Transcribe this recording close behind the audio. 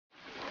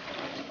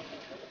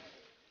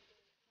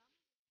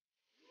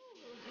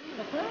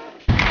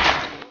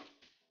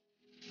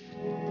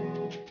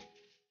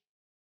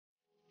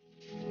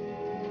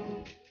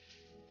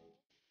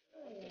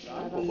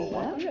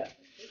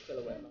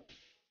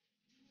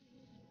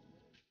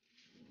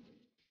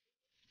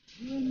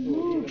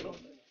Hello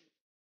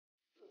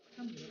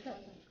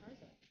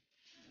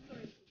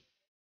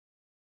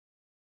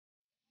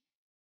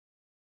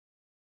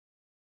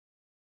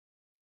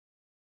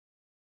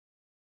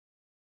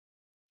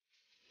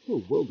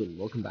world and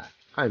welcome back.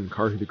 I'm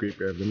Karhu the Great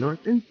Bear of the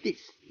North, and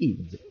this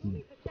is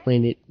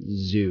Planet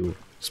Zoo,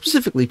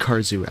 specifically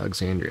Karhu,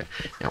 Alexandria.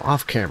 Now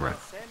off camera,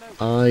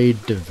 I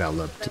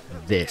developed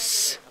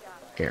this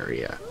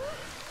area.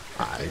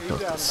 I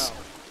built this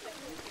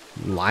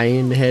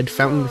lion head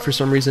fountain for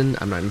some reason,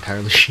 I'm not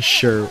entirely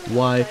sure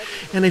why,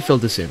 and I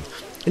filled this in.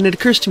 And it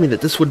occurs to me that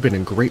this would have been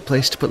a great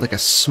place to put like a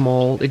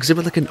small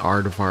exhibit, like an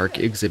aardvark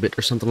exhibit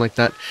or something like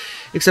that.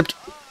 Except,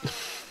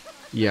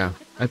 yeah,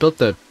 I built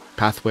the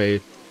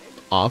pathway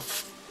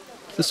off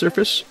the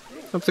surface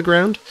of the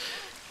ground,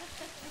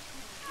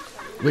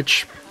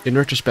 which, in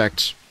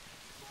retrospect,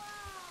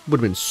 would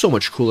have been so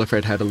much cooler if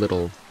I'd had a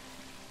little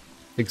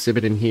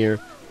exhibit in here.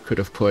 Could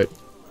have put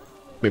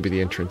maybe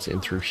the entrance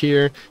in through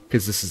here,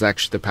 because this is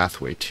actually the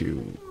pathway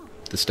to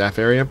the staff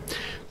area.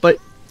 But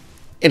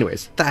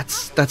anyways,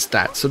 that's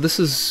that. So this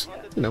is,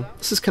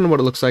 this is kind of what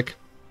it looks like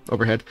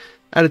overhead.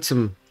 Added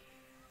some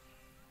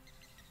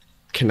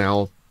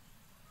canal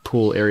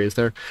pool areas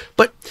there,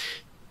 but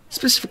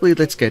specifically,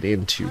 let's get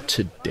into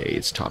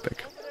today's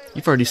topic.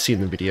 You've already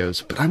seen the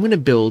videos, but I'm going to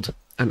build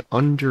an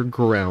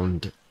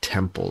underground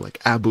temple,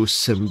 like Abu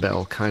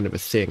Simbel kind of a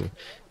thing.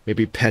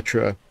 Maybe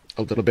Petra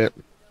a little bit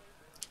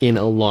in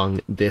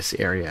along this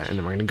area. And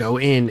then we're going to go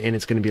in, and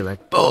it's going to be like,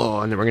 oh,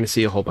 and then we're going to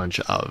see a whole bunch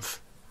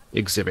of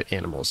exhibit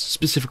animals,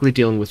 specifically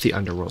dealing with the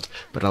underworld.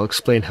 But I'll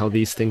explain how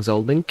these things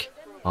all link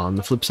on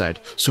the flip side.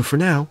 So for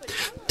now,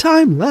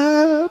 time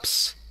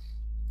lapse!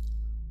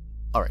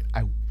 Alright,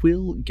 I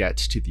will get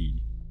to the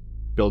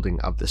building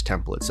of this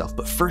temple itself,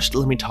 but first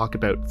let me talk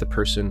about the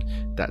person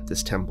that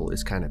this temple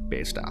is kind of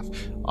based off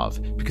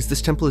of, because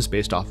this temple is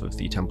based off of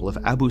the temple of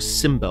Abu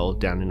Simbel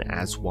down in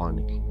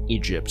Aswan,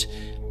 Egypt,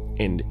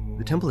 and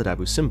the temple at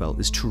Abu Simbel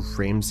is to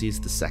Ramses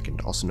II,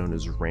 also known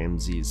as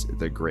Ramses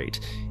the Great.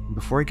 And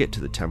before I get to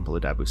the temple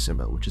at Abu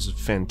Simbel, which is a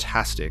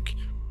fantastic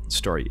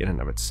story in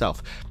and of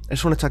itself, I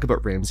just want to talk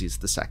about Ramses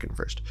II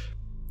first,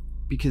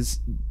 because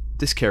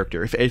this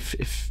character,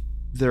 if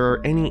there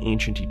are any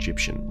ancient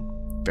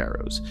Egyptian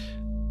pharaohs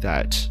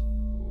that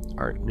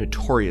are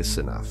notorious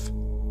enough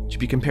to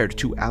be compared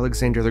to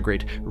Alexander the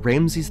Great,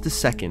 Ramses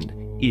II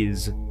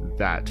is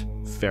that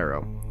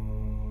pharaoh.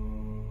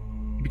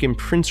 He became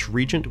Prince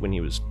Regent when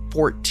he was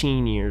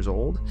 14 years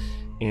old,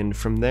 and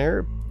from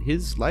there,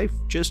 his life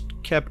just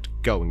kept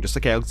going. Just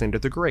like Alexander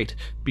the Great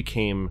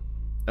became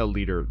a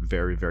leader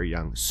very, very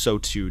young, so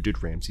too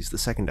did Ramses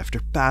II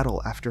after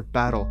battle,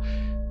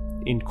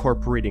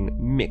 incorporating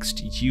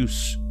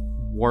mixed-use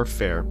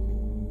warfare,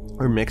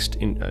 or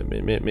mixed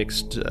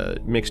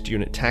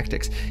unit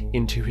tactics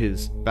into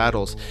his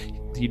battles.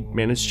 He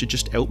managed to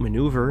just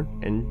outmaneuver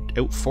and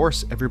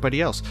outforce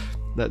everybody else.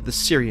 The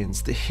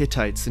Syrians, the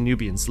Hittites, the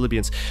Nubians, the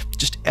Libyans,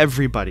 just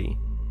everybody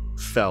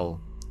fell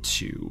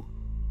to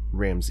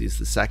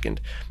Ramses II.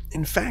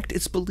 In fact,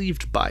 it's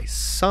believed by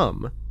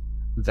some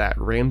that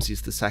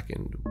Ramses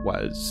II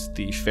was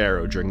the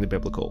pharaoh during the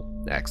biblical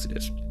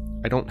Exodus.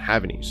 I don't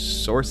have any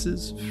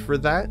sources for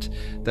that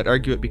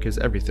argue it, because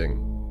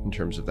everything in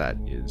terms of that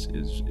is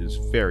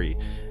very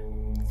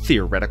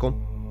theoretical,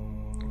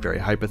 very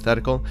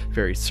hypothetical,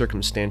 very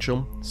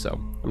circumstantial, so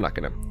I'm not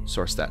going to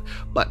source that.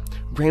 But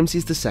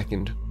Ramses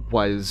II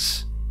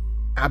was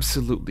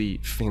absolutely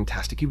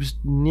fantastic. He was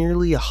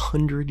nearly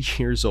 100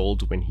 years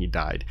old when he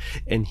died,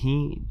 and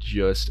he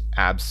just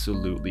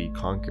absolutely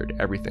conquered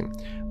everything.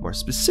 More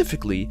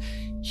specifically,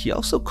 he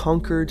also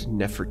conquered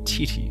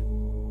Nefertiti,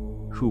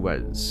 who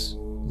was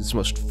his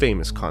most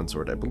famous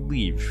consort. I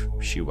believe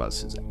she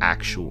was his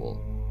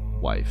actual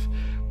wife,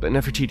 but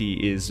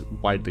Nefertiti is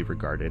widely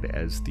regarded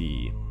as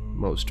the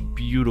most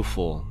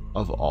beautiful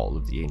of all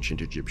of the ancient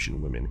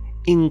Egyptian women,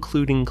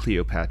 including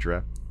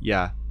Cleopatra.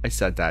 Yeah, I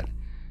said that.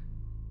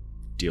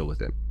 Deal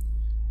with it.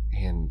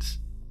 And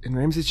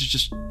Ramses is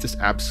just this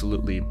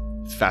absolutely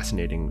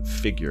fascinating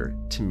figure,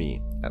 to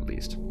me at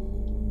least.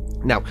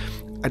 Now,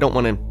 I don't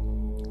want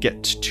to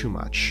get too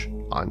much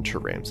onto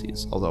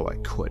Ramses, although I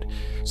could.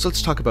 So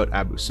let's talk about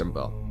Abu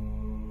Simbel.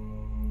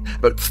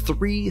 About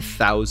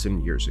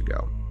 3,000 years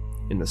ago,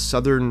 in the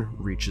southern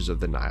reaches of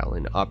the Nile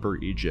in Upper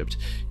Egypt,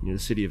 near the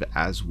city of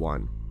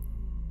Aswan,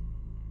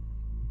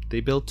 they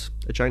built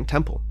a giant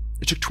temple.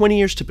 It took 20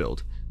 years to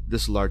build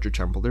this larger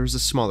temple. There was a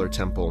smaller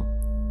temple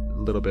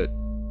a little bit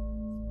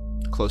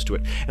close to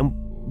it. And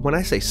when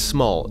I say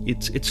small,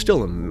 it's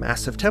still a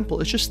massive temple.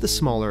 It's just the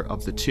smaller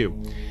of the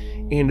two.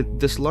 And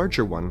this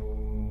larger one,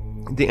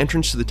 the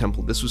entrance to the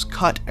temple, this was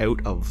cut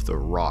out of the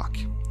rock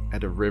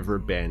at a river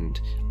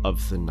bend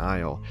of the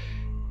Nile.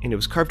 And it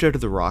was carved out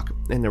of the rock,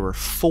 and there were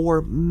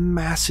 4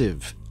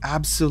 massive,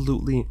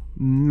 absolutely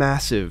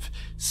massive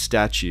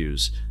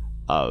statues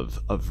of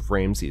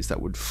Ramses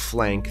that would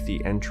flank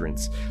the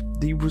entrance.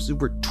 They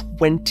were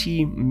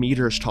 20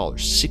 meters taller,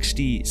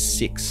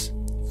 66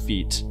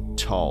 feet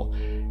tall.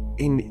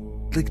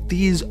 And like,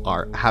 these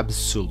are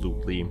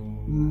absolutely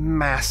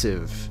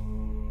massive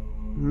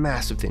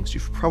massive things.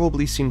 You've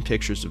probably seen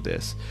pictures of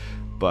this,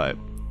 but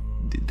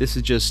this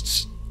is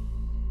just,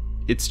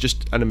 it's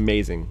just an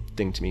amazing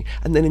thing to me.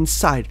 And then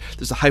inside,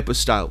 there's a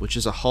hypostyle, which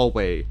is a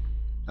hallway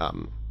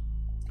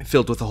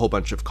filled with a whole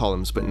bunch of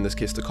columns, but in this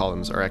case the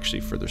columns are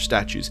actually for their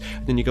statues.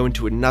 And then you go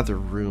into another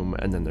room,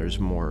 and then there's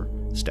more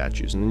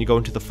statues. And then you go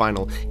into the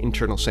final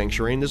internal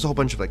sanctuary, and there's a whole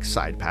bunch of like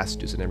side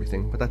passages and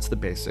everything, but that's the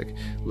basic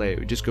layout.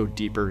 You just go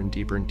deeper and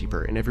deeper and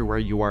deeper, and everywhere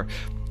you are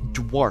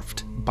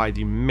dwarfed by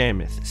the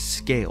mammoth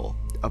scale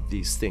of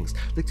these things.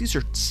 Like, these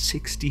are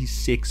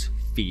 66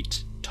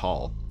 feet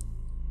tall.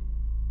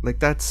 Like,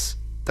 that's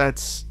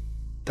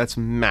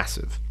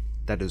massive.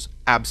 That is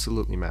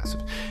absolutely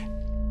massive.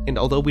 And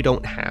although we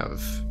don't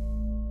have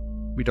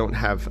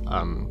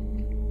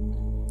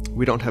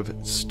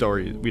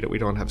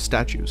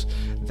statues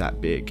that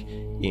big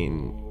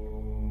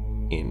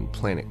in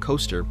Planet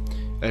Coaster,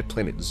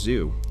 Planet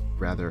Zoo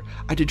rather,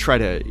 I did try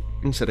to,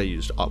 instead I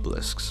used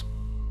obelisks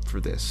for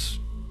this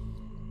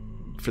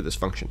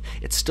function.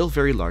 It's still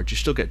very large. You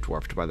still get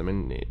dwarfed by them,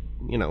 and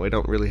I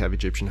don't really have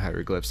Egyptian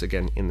hieroglyphs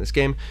again in this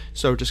game,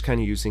 so just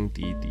kind of using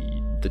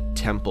the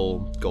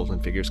temple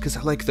golden figures, because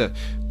I like the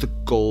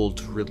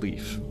gold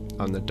relief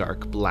on the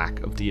dark black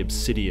of the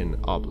obsidian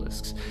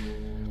obelisks.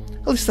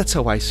 At least that's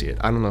how I see it.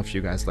 I don't know if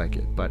you guys like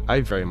it, but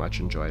I very much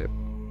enjoy it.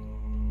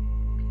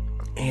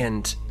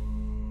 And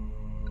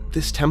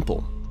this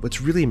temple,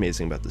 what's really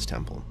amazing about this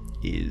temple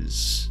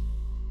is,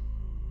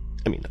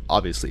 I mean,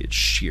 obviously it's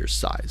sheer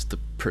size, the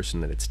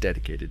person that it's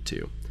dedicated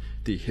to,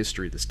 the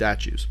history of the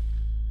statues.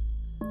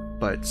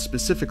 But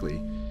specifically,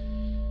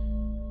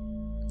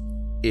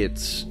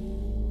 it's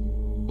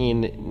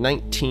in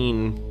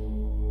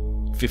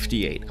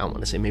 1958, I want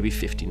to say maybe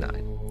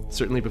 59,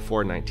 certainly before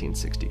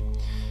 1960.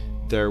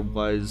 There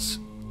was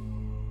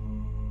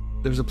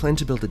a plan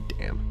to build a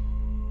dam,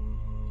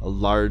 a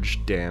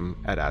large dam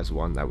at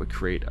Aswan that would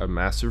create a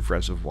massive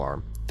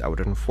reservoir that would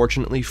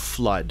unfortunately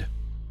flood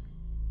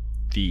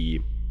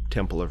the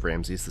Temple of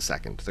Ramses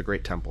II, the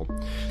Great Temple,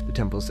 the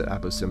temples at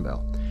Abu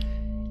Simbel.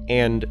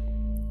 And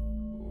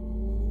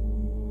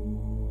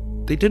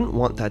they didn't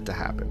want that to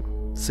happen,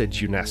 said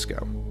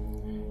UNESCO.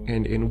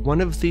 And in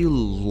one of the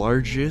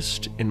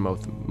largest and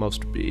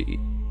most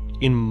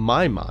in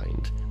my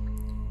mind,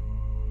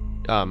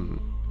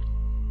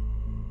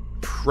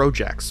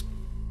 projects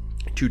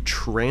to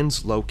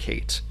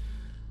translocate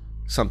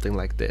something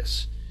like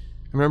this.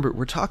 Remember,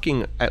 we're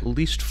talking at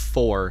least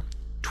 4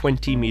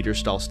 20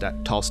 meters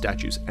tall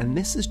statues, and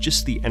this is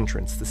just the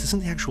entrance. This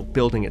isn't the actual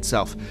building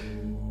itself.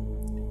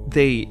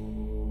 They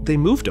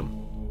moved them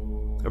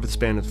over the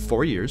span of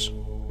 4 years,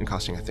 and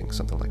costing, I think,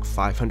 something like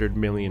 $500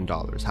 million,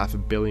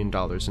 $500 million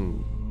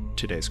in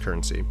today's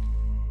currency.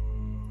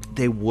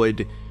 They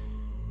would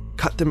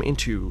cut them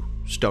into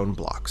stone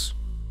blocks.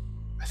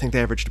 I think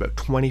they averaged about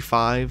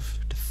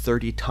 25 to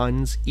 30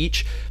 tons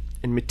each,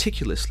 and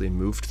meticulously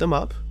moved them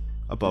up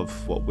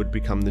above what would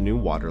become the new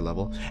water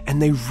level,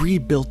 and they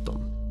rebuilt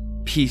them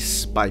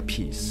piece by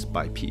piece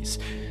by piece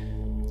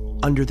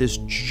under this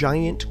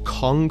giant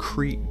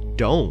concrete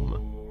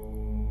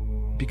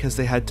dome, because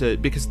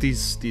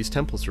these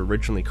temples were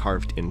originally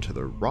carved into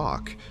the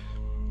rock.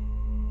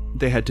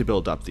 They had to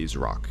build up these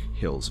rock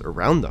hills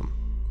around them.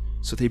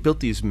 So they built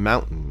these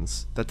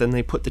mountains that then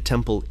they put the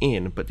temple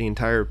in, but the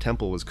entire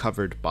temple was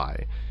covered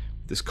by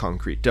this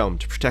concrete dome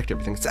to protect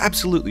everything. It's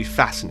absolutely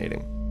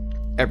fascinating,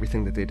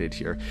 everything that they did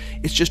here.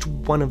 It's just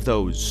one of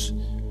those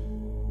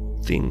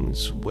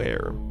things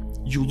where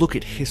you look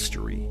at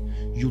history,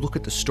 you look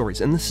at the stories,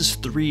 and this is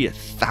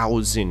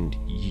 3,000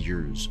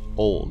 years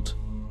old,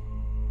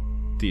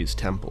 these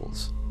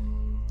temples.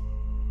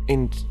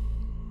 And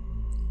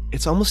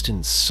it's almost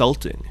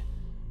insulting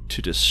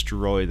to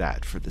destroy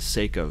that for the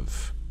sake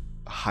of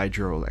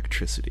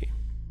hydroelectricity.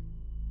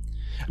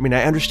 I mean,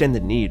 I understand the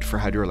need for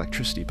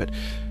hydroelectricity, but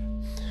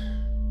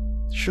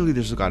surely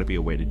there's got to be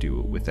a way to do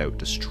it without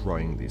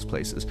destroying these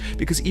places.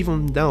 Because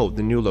even though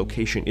the new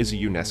location is a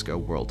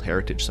UNESCO World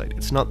Heritage Site,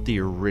 it's not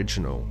the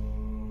original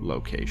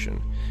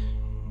location.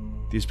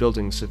 These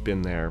buildings have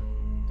been there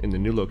in the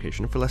new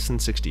location for less than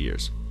 60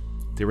 years.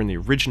 They were in the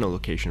original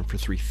location for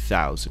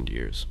 3,000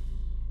 years.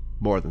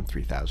 More than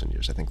 3,000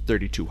 years, I think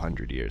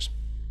 3,200 years.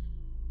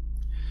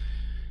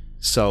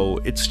 So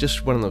it's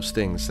just one of those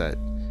things that,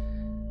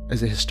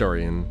 as a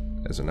historian,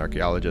 as an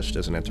archaeologist,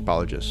 as an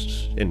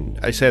anthropologist, and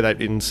I say that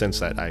in the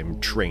sense that I'm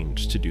trained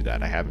to do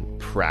that. I haven't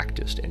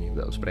practiced any of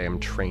those, but I am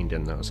trained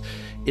in those.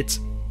 It's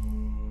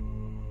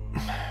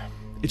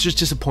just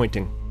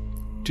disappointing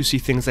to see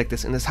things like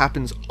this, and this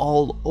happens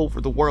all over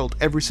the world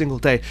every single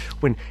day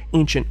when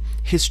ancient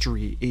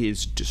history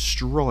is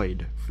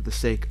destroyed for the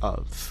sake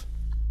of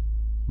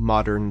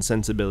modern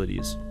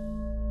sensibilities,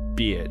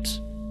 be it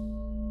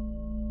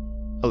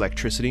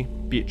electricity,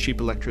 be it cheap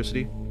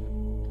electricity,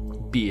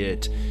 be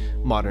it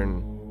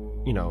modern,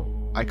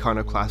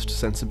 iconoclast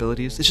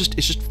sensibilities. It's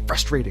just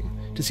frustrating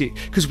to see it,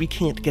 because we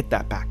can't get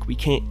that back. We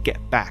can't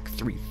get back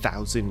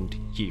 3,000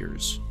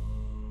 years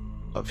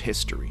of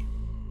history.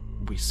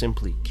 We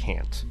simply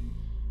can't.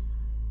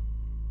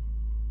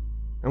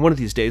 And one of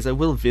these days I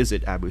will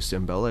visit Abu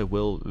Simbel, I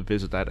will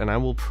visit that, and I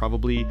will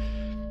probably...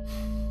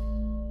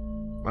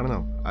 I don't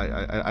know.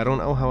 I don't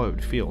know how I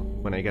would feel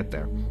when I get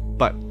there.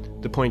 But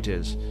the point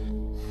is,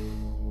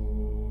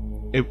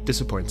 it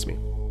disappoints me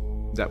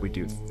that we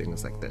do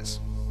things like this.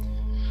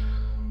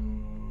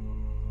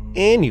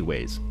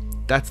 Anyways,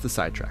 that's the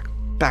sidetrack.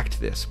 Back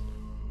to this.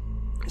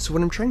 So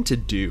what I'm trying to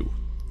do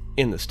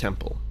in this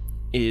temple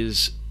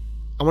is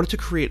I wanted to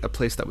create a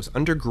place that was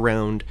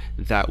underground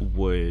that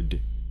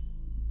would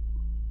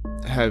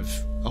have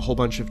a whole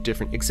bunch of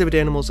different exhibit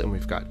animals, and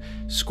we've got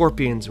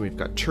scorpions, and we've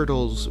got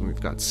turtles, and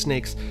we've got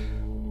snakes.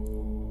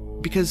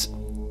 Because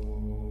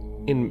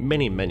in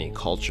many, many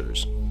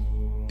cultures,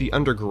 the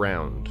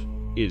underground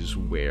is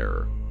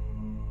where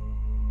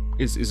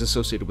is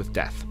associated with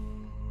death.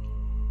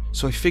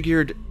 So I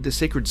figured the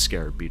sacred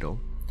scarab beetle,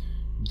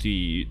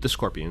 the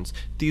scorpions,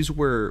 these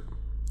were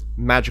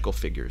magical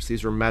figures.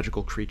 These were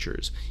magical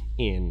creatures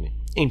in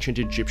ancient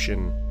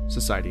Egyptian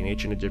society, in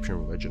ancient Egyptian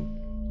religion.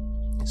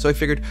 So I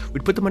figured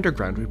we'd put them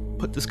underground. We'd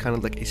put this kind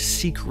of like a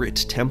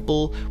secret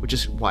temple, which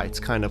is why it's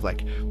kind of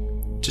like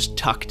just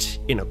tucked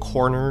in a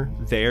corner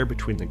there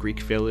between the Greek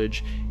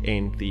village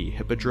and the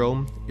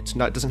hippodrome. It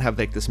doesn't have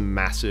like this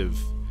massive...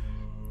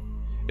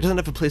 It doesn't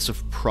have a place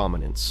of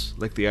prominence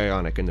like the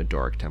Ionic and the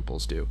Doric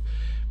temples do.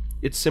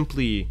 It's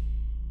simply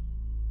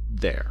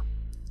there.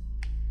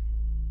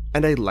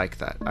 And I like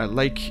that.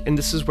 And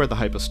this is where the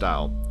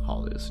hypostyle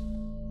hall is,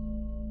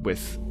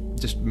 with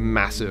just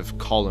massive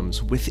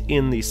columns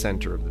within the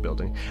center of the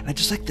building. And I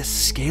just like the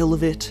scale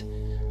of it.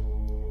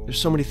 There's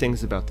so many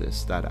things about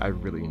this that I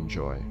really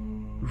enjoy.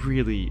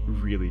 Really,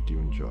 really do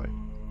enjoy.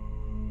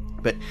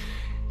 But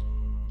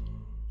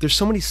there's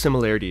so many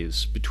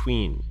similarities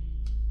between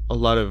a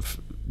lot of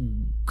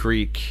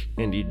Greek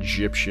and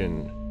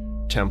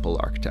Egyptian temple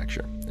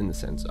architecture, in the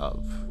sense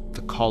of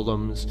the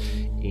columns,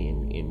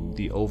 in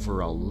the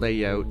overall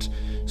layout.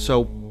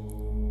 So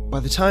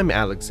by the time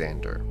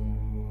Alexander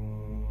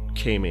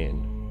came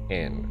in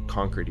and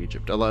conquered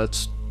Egypt, although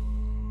it's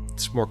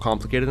more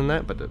complicated than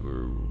that, but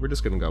we're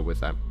just going to go with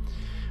that.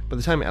 By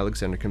the time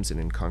Alexander comes in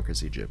and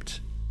conquers Egypt,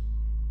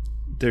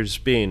 there's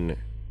been,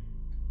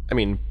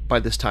 by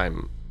this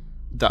time,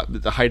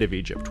 the height of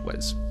Egypt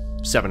was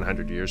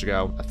 700 years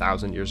ago,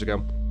 1,000 years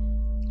ago,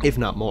 if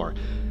not more.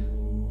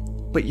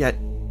 But yet,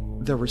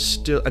 there was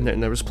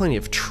plenty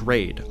of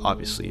trade,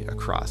 obviously,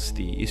 across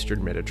the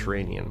Eastern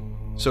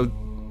Mediterranean. So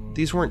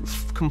these weren't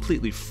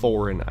completely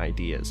foreign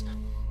ideas.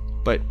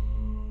 But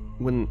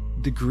when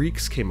the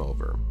Greeks came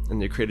over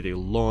and they created a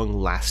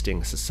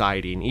long-lasting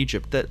society in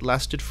Egypt that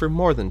lasted for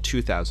more than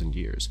 2,000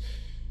 years,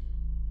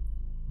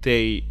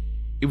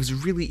 it was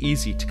really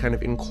easy to kind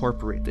of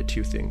incorporate the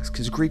two things,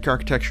 because Greek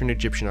architecture and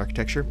Egyptian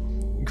architecture,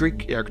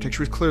 Greek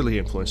architecture is clearly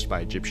influenced by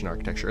Egyptian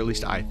architecture, at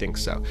least I think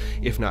so.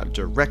 If not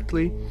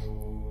directly,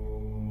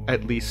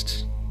 at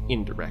least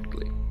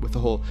indirectly, with the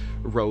whole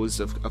rows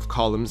of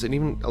columns, and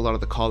even a lot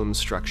of the column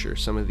structure.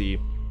 Some of the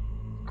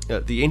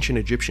ancient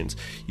Egyptians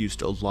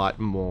used a lot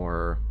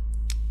more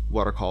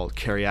what are called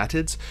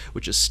caryatids,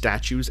 which is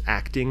statues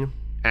acting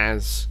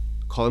as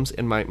columns,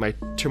 and my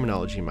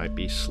terminology might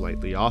be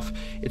slightly off.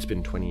 It's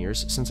been 20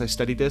 years since I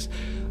studied this,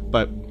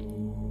 but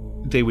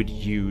they would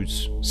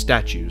use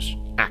statues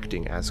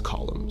acting as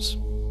columns,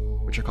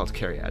 which are called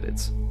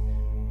caryatids.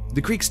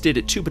 The Greeks did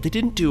it too, but they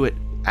didn't do it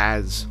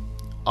as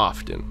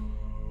often.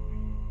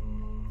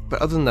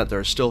 But other than that,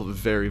 they're still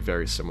very,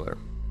 very similar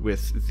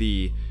with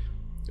the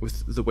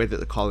way that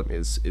the column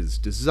is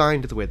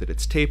designed, the way that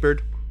it's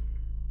tapered,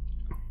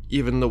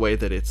 even the way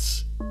that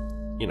it's,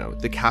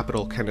 the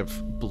capital kind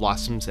of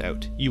blossoms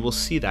out. You will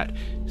see that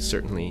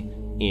certainly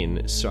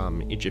in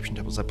some Egyptian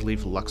temples. I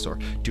believe Luxor.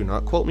 Do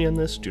not quote me on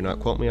this. Do not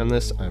quote me on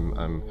this.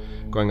 I'm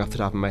going off the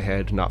top of my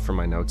head, not from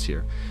my notes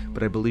here.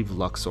 But I believe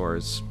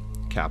Luxor's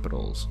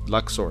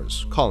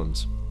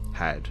columns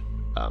had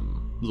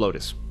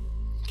lotus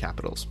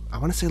capitals. I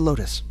want to say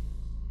lotus.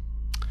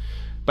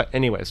 But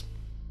anyways,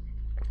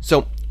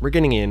 so we're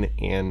getting in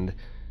and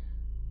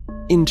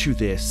into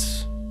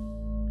this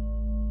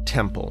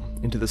temple,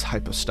 into this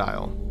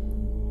hypostyle.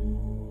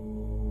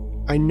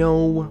 I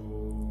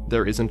know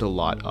there isn't a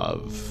lot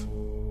of,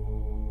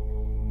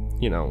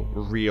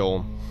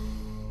 real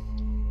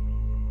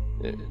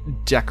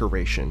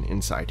decoration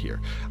inside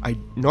here.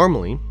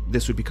 Normally,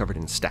 this would be covered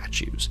in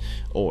statues,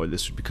 or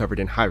this would be covered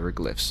in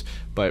hieroglyphs,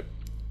 but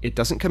it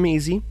doesn't come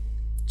easy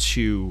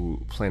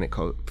to Planet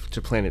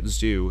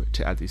Zoo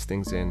to add these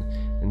things in,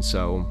 and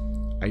so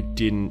I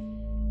didn't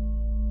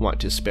want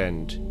to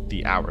spend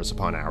the hours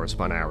upon hours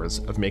upon hours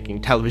of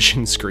making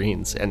television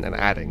screens and then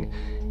adding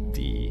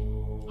the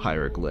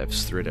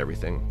hieroglyphs through it,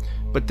 everything.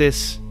 But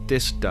this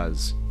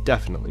does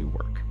definitely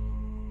work.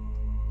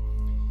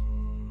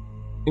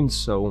 And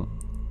so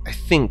I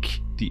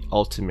think the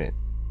ultimate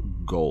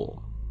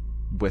goal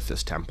with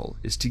this temple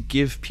is to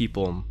give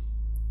people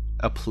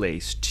a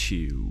place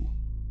to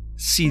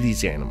see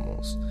these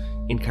animals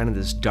in kind of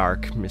this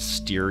dark,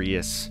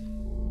 mysterious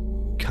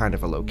kind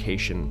of a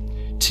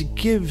location, to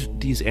give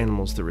these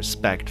animals the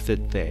respect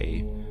that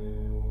they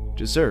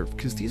deserve,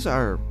 because these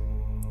are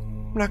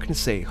I'm not going to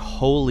say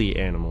holy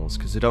animals,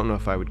 because I don't know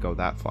if I would go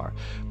that far,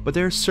 but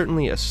they're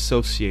certainly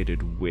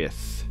associated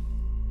with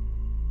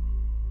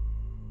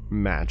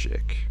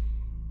magic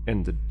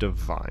and the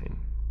divine,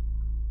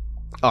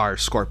 are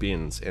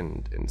scorpions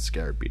and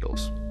scarab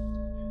beetles.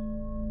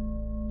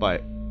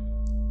 But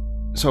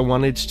so I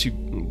wanted to,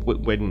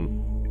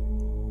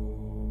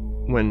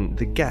 when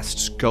the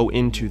guests go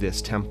into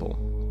this temple,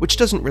 which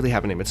doesn't really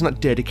have a name, it's not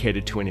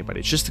dedicated to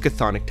anybody, it's just the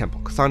Cthonic temple.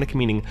 Cthonic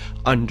meaning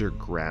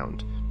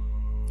underground,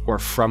 or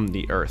from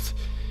the earth.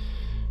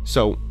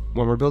 So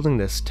when we're building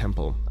this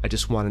temple, I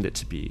just wanted it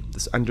to be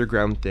this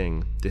underground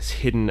thing, this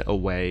hidden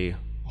away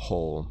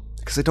hole,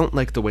 because I don't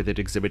like the way that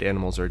exhibit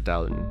animals are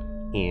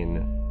done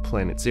in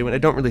Planet Zoo, and I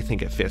don't really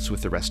think it fits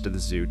with the rest of the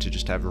zoo to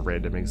just have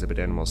random exhibit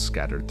animals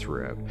scattered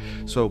throughout.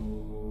 So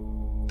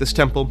this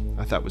temple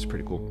I thought was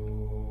pretty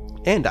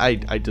cool, and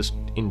I just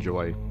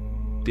enjoy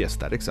the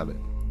aesthetics of it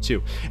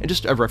too. And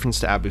just a reference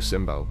to Abu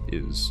Simbel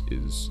is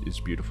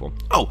beautiful.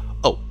 Oh,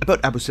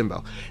 about Abu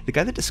Simbel. The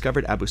guy that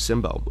discovered Abu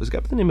Simbel was a guy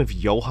by the name of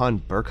Johann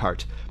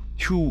Burckhardt,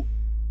 who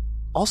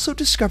also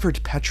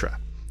discovered Petra.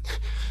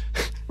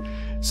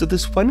 So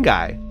this one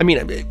guy, I mean,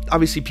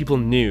 obviously people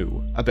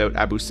knew about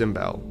Abu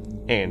Simbel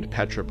and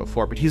Petra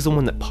before, but he's the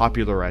one that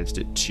repopularized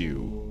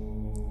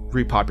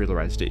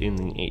it in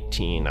the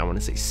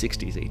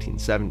 60s,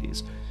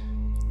 1870s,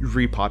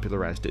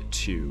 repopularized it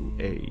to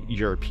a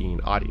European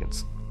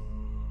audience.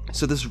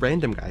 So this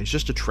random guy is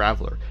just a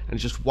traveler, and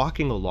he's just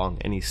walking along,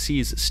 and he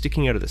sees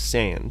sticking out of the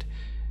sand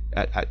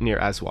at near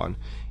Aswan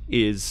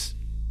is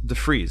the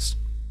frieze,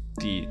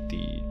 the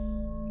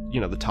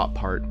top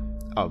part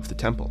of the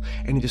temple,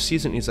 and he just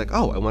sees it and he's like,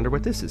 oh, I wonder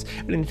what this is.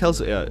 And then he tells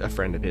a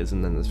friend of his,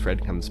 and then this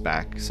friend comes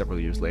back several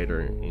years later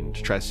and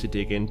tries to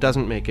dig in,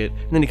 doesn't make it,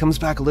 and then he comes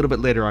back a little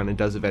bit later on and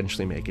does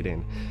eventually make it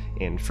in.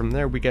 And from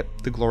there we get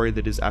the glory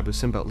that is Abu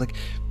Simbel. Like,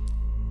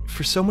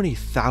 for so many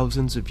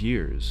thousands of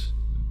years,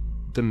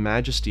 the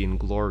majesty and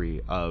glory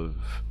of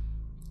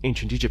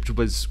ancient Egypt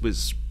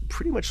was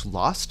pretty much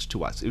lost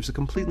to us. It was a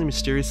completely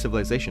mysterious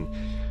civilization,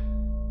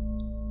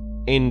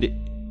 and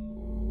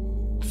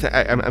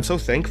I'm so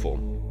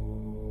thankful.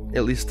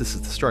 At least this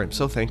is the story. I'm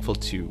so thankful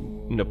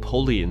to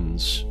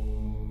Napoleon's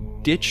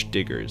ditch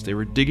diggers. They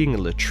were digging a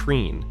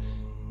latrine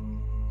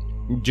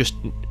just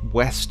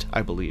west,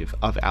 I believe,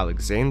 of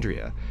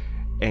Alexandria,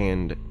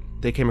 and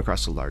they came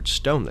across a large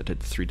stone that had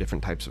 3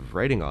 different types of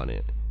writing on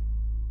it,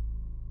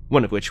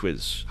 one of which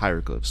was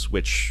hieroglyphs,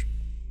 which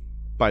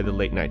by the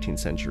 19th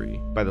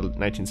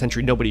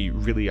century, nobody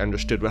really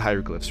understood what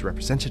hieroglyphs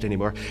represented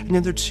anymore. And the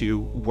other 2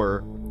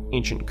 were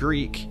ancient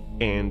Greek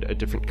and a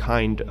different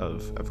kind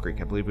of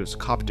Greek. I believe it was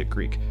Coptic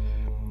Greek.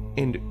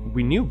 And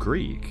we knew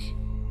Greek,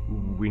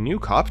 we knew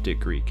Coptic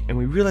Greek, and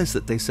we realized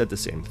that they said the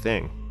same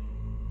thing.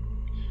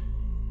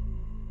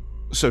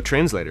 So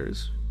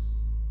translators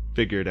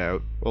figured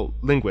out,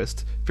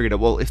 linguists figured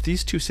out, if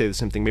these 2 say the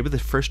same thing, maybe the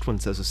first one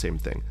says the same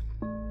thing.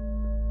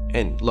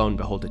 And lo and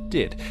behold, it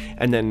did.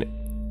 And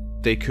then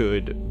they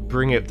could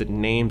bring out the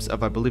names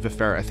of, I believe, a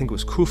pharaoh. I think it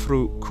was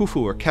Khufu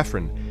or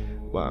Khephren,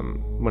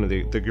 one of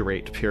the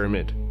great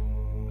pyramid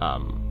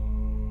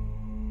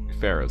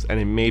pharaohs. And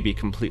I may be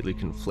completely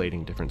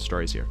conflating different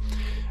stories here,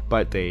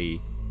 but they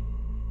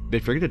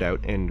figured it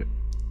out, and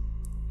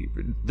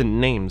the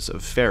names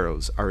of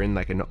pharaohs are in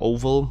like an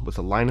oval with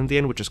a line in the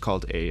end, which is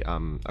called a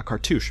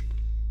cartouche.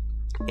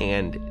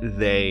 And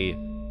they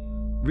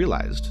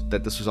realized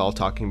that this was all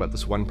talking about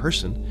this one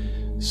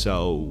person.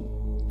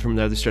 So from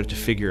there they started to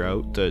figure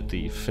out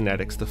the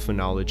phonetics, the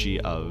phonology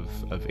of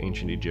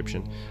ancient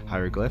Egyptian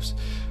hieroglyphs,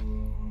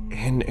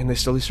 and they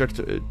slowly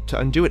started to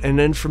undo it. And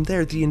then from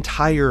there, the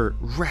entire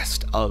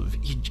rest of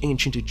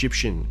ancient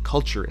Egyptian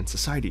culture and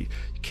society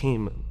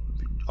came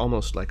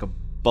almost like a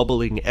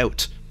bubbling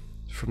out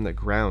from the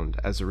ground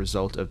as a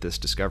result of this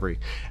discovery.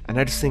 And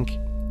I just think,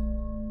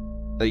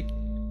 like,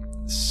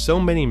 so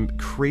many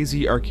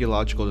crazy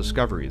archaeological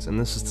discoveries, and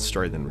this is the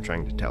story that we're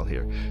trying to tell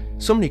here,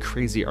 so many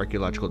crazy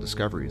archaeological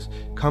discoveries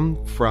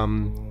come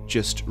from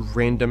just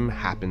random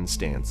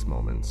happenstance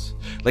moments.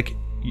 Like,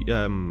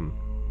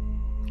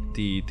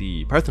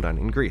 the Parthenon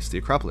in Greece, the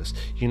Acropolis.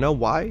 You know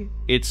why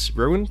it's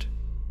ruined?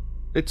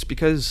 It's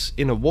because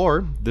in a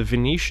war, the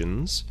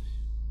Venetians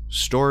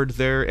stored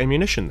their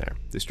ammunition there.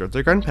 They stored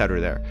their gunpowder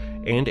there,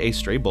 and a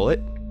stray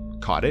bullet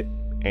caught it,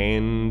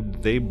 and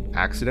they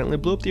accidentally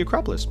blew up the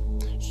Acropolis.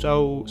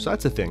 So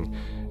that's a thing.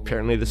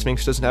 Apparently the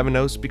Sphinx doesn't have a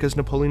nose because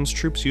Napoleon's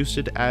troops used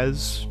it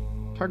as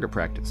target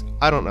practice.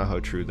 I don't know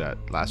how true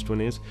that last one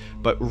is,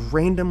 but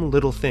random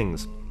little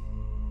things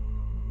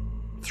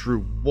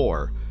through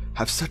war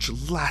have such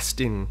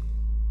lasting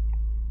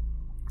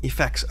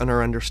effects on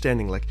our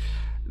understanding. Like,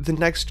 the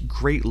next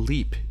great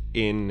leap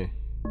in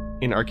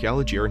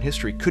archaeology or in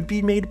history could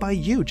be made by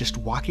you just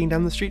walking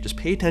down the street. Just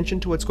pay attention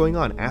to what's going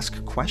on.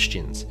 Ask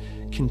questions.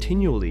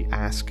 Continually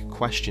ask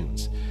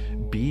questions.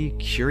 Be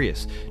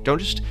curious. Don't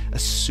just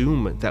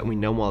assume that we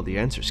know all the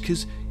answers,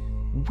 because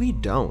we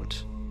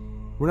don't.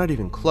 We're not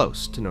even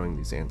close to knowing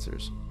these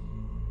answers.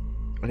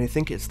 And I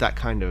think it's that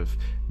kind of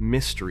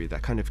mystery,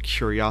 that kind of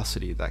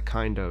curiosity, that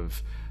kind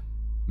of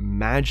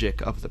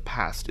magic of the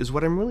past is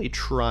what I'm really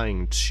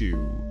trying to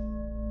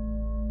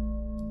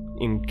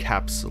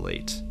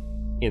encapsulate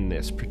in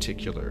this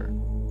particular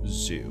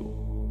zoo.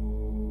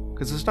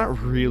 Because it's not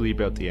really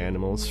about the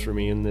animals for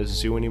me in this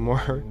zoo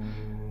anymore.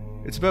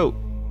 It's about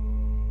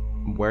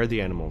where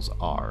the animals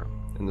are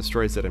and the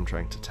stories that I'm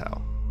trying to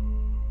tell.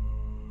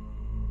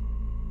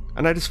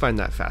 And I just find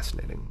that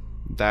fascinating.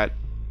 That,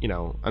 you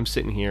know, I'm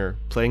sitting here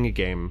playing a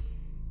game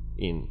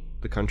in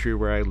the country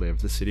where I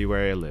live, the city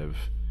where I live,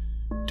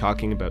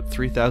 talking about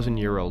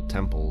 3,000-year-old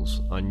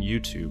temples on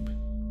YouTube,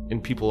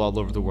 and people all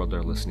over the world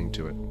are listening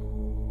to it.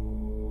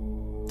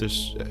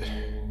 There's...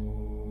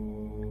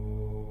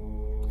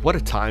 what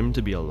a time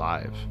to be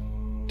alive,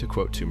 to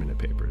quote 2 Minute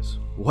Papers.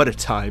 What a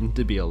time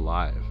to be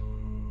alive.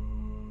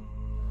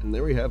 And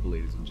there we have,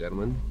 ladies and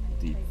gentlemen,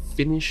 the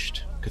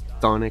finished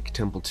Cthonic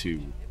Temple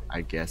 2,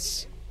 I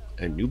guess,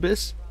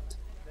 Anubis?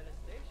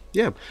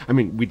 Yeah, I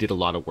mean, we did a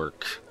lot of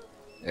work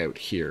out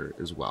here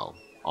as well.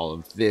 All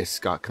of this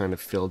got kind of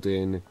filled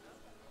in.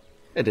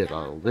 I did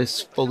all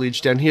this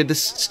foliage down here.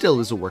 This still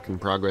is a work in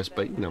progress,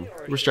 but, you know,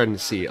 we're starting to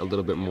see a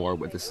little bit more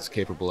what this is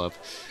capable of.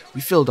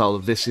 We filled all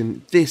of this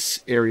in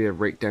this area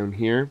right down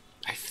here.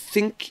 I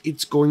think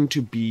it's going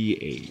to be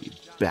a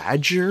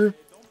badger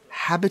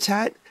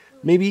habitat,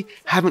 maybe.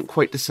 Haven't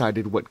quite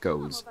decided what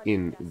goes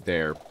in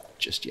there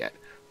just yet.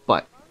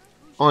 But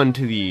on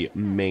to the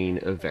main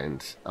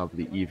event of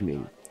the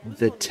evening,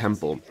 the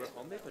temple.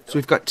 So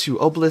we've got 2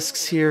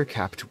 obelisks here,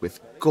 capped with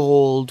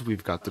gold.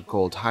 We've got the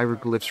gold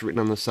hieroglyphs written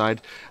on the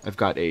side. I've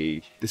got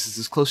a, this is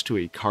as close to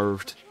a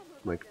carved,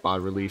 like,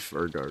 bas-relief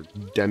or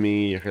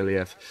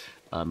demi-relief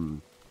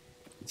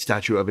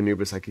statue of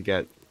Anubis I could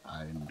get.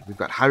 And we've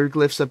got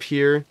hieroglyphs up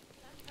here.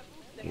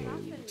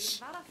 And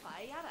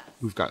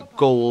we've got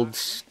gold,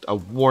 a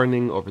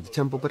warning over the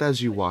temple, but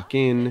as you walk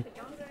in,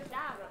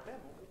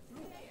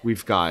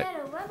 we've got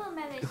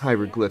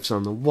hieroglyphs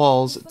on the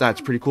walls. That's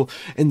pretty cool.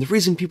 And the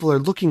reason people are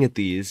looking at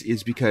these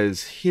is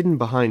because hidden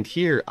behind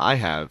here I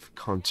have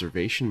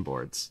conservation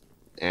boards.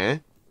 So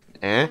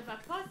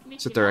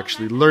they're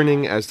actually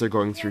learning as they're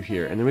going through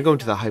here. And then we go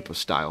into the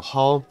hypostyle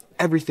hall.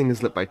 Everything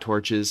is lit by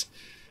torches.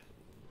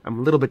 I'm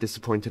a little bit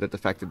disappointed at the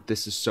fact that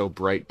this is so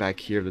bright back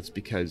here. That's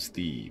because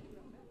the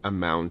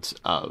amount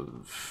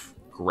of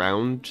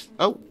ground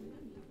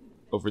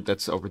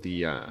that's over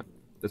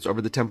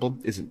the temple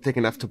isn't thick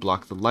enough to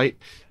block the light,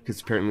 because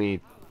apparently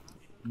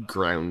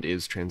ground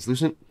is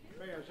translucent.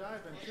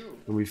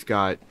 And we've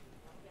got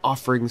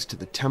offerings to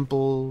the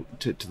temple,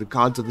 to the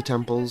gods of the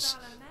temples.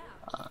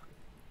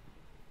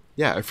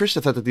 Yeah, at first I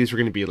thought that these were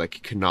going to be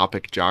like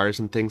canopic jars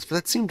and things, but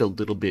that seemed a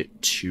little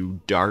bit too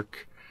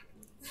dark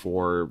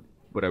for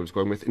what I was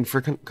going with. And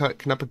for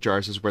canopic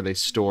jars is where they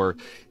store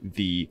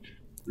the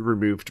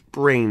removed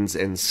brains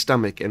and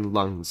stomach and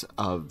lungs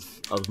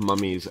of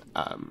mummies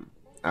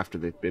after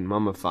they've been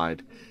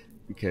mummified,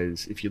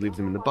 because if you leave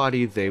them in the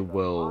body,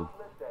 they'll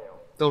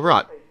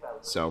rot.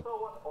 So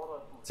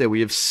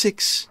we have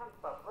 8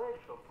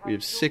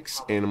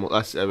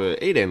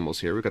 animals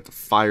here. We've got the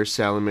fire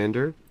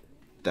salamander.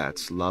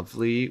 That's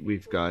lovely.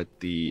 We've got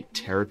the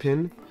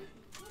terrapin,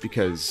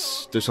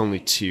 because there's only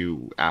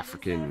 2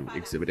 African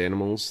exhibit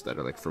animals that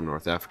are like from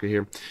North Africa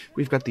here.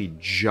 We've got the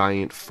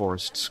giant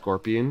forest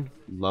scorpion.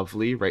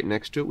 Lovely. Right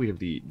next to it, we have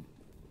the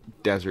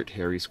desert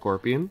hairy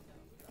scorpion.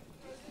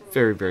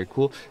 Very, very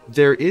cool.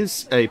 There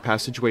is a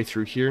passageway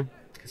through here,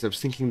 because I was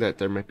thinking that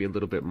there might be a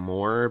little bit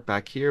more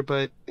back here,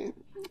 but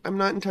I'm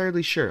not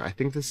entirely sure. I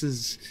think this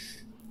is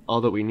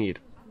all that we need.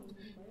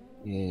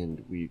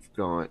 And we've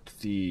got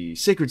the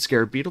sacred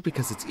scarab beetle,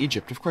 because it's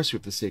Egypt. Of course we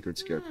have the sacred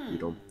scarab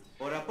beetle.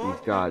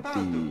 We've got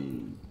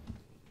the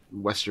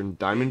western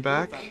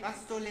diamondback.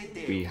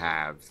 We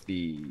have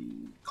the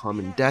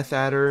common death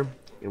adder.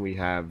 And we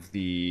have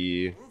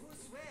the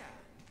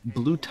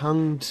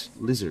blue-tongued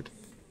lizard.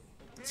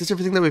 This is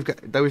everything that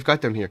we've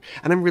got down here,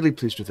 and I'm really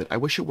pleased with it. I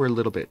wish it were a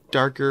little bit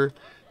darker,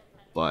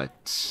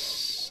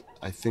 but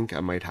I think I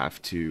might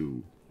have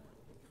to.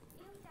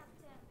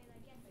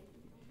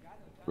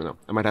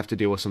 I might have to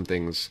deal with some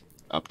things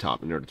up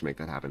top in order to make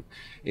that happen.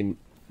 And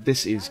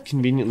this is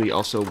conveniently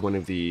also one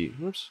of the.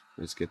 Whoops,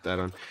 let's get that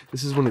on.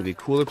 This is one of the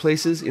cooler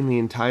places in the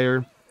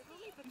entire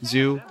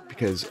zoo,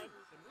 because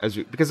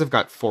I've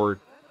got 4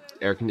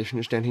 air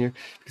conditioners down here,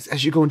 because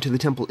as you go into the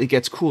temple it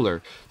gets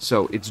cooler,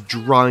 so it's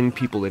drawing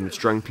people in, it's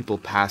drawing people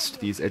past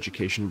these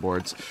education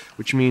boards,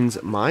 which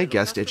means my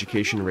guest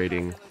education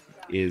rating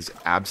is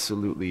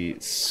absolutely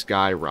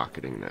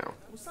skyrocketing now.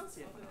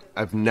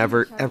 I've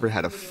never ever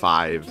had a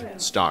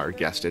 5-star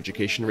guest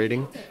education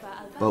rating,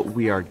 but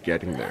we are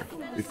getting there.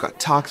 We've got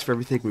talks for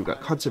everything, we've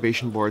got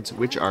conservation boards,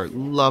 which are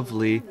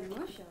lovely.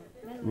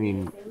 I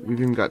mean, we've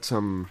even got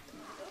some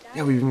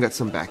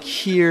back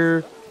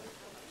here.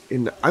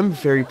 And I'm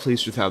very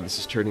pleased with how this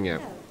is turning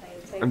out.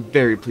 I'm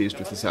very pleased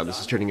with how this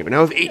is turning out. We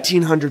now have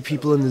 1,800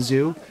 people in the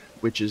zoo,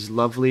 which is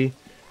lovely.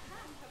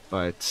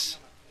 But,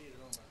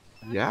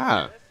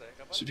 yeah.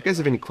 So if you guys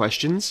have any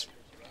questions,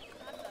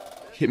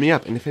 hit me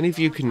up. And if any of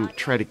you can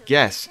try to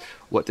guess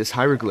what this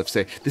hieroglyphs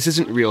say, this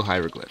isn't real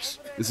hieroglyphs.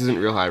 This isn't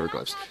real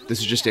hieroglyphs. This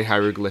is just a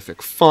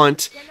hieroglyphic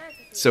font.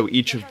 So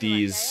each of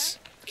these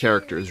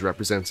characters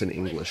represents an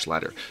English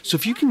letter. So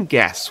if you can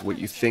guess what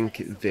you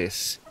think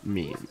this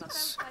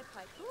means,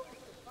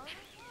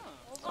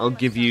 I'll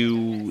give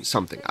you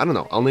something. I don't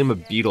know. I'll name a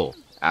beetle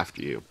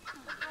after you.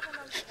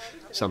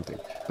 Something.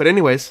 But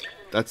anyways,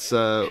 that's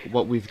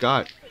what we've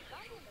got.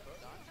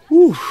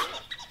 Whew.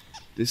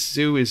 This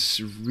zoo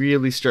is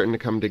really starting to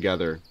come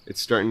together.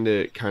 It's starting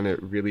to kind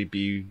of really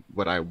be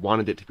what I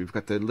wanted it to be. We've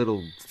got the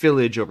little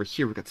village over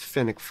here. We've got the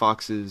fennec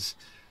foxes.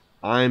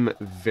 I'm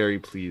very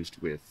pleased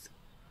with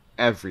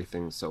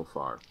everything so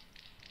far.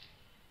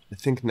 I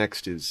think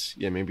next is,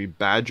 yeah, maybe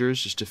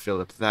badgers, just to fill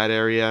up that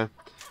area.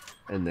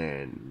 And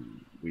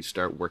then we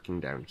start working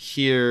down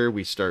here.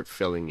 We start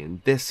filling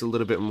in this a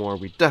little bit more.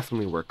 We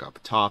definitely work up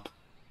top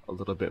a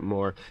little bit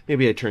more.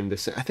 Maybe I turn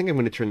this, I think I'm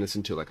going to turn this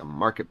into like a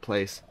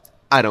marketplace.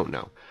 I don't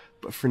know.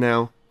 But for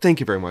now,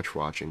 thank you very much for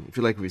watching. If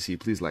you like what you see,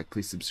 please like,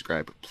 please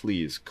subscribe,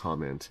 please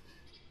comment.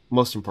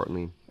 Most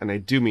importantly, and I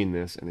do mean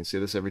this, and I say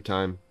this every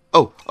time.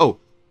 Oh,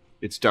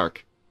 it's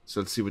dark. So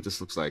let's see what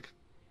this looks like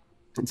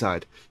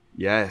inside.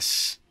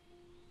 Yes.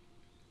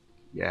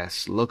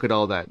 Yes, look at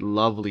all that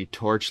lovely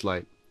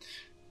torchlight.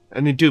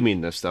 And I do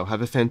mean this, though.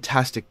 Have a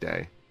fantastic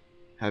day.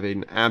 Have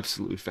an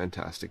absolutely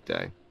fantastic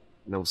day.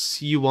 And I will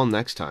see you all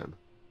next time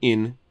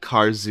in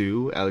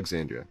Karhu,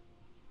 Alexandria.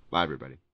 Bye, everybody.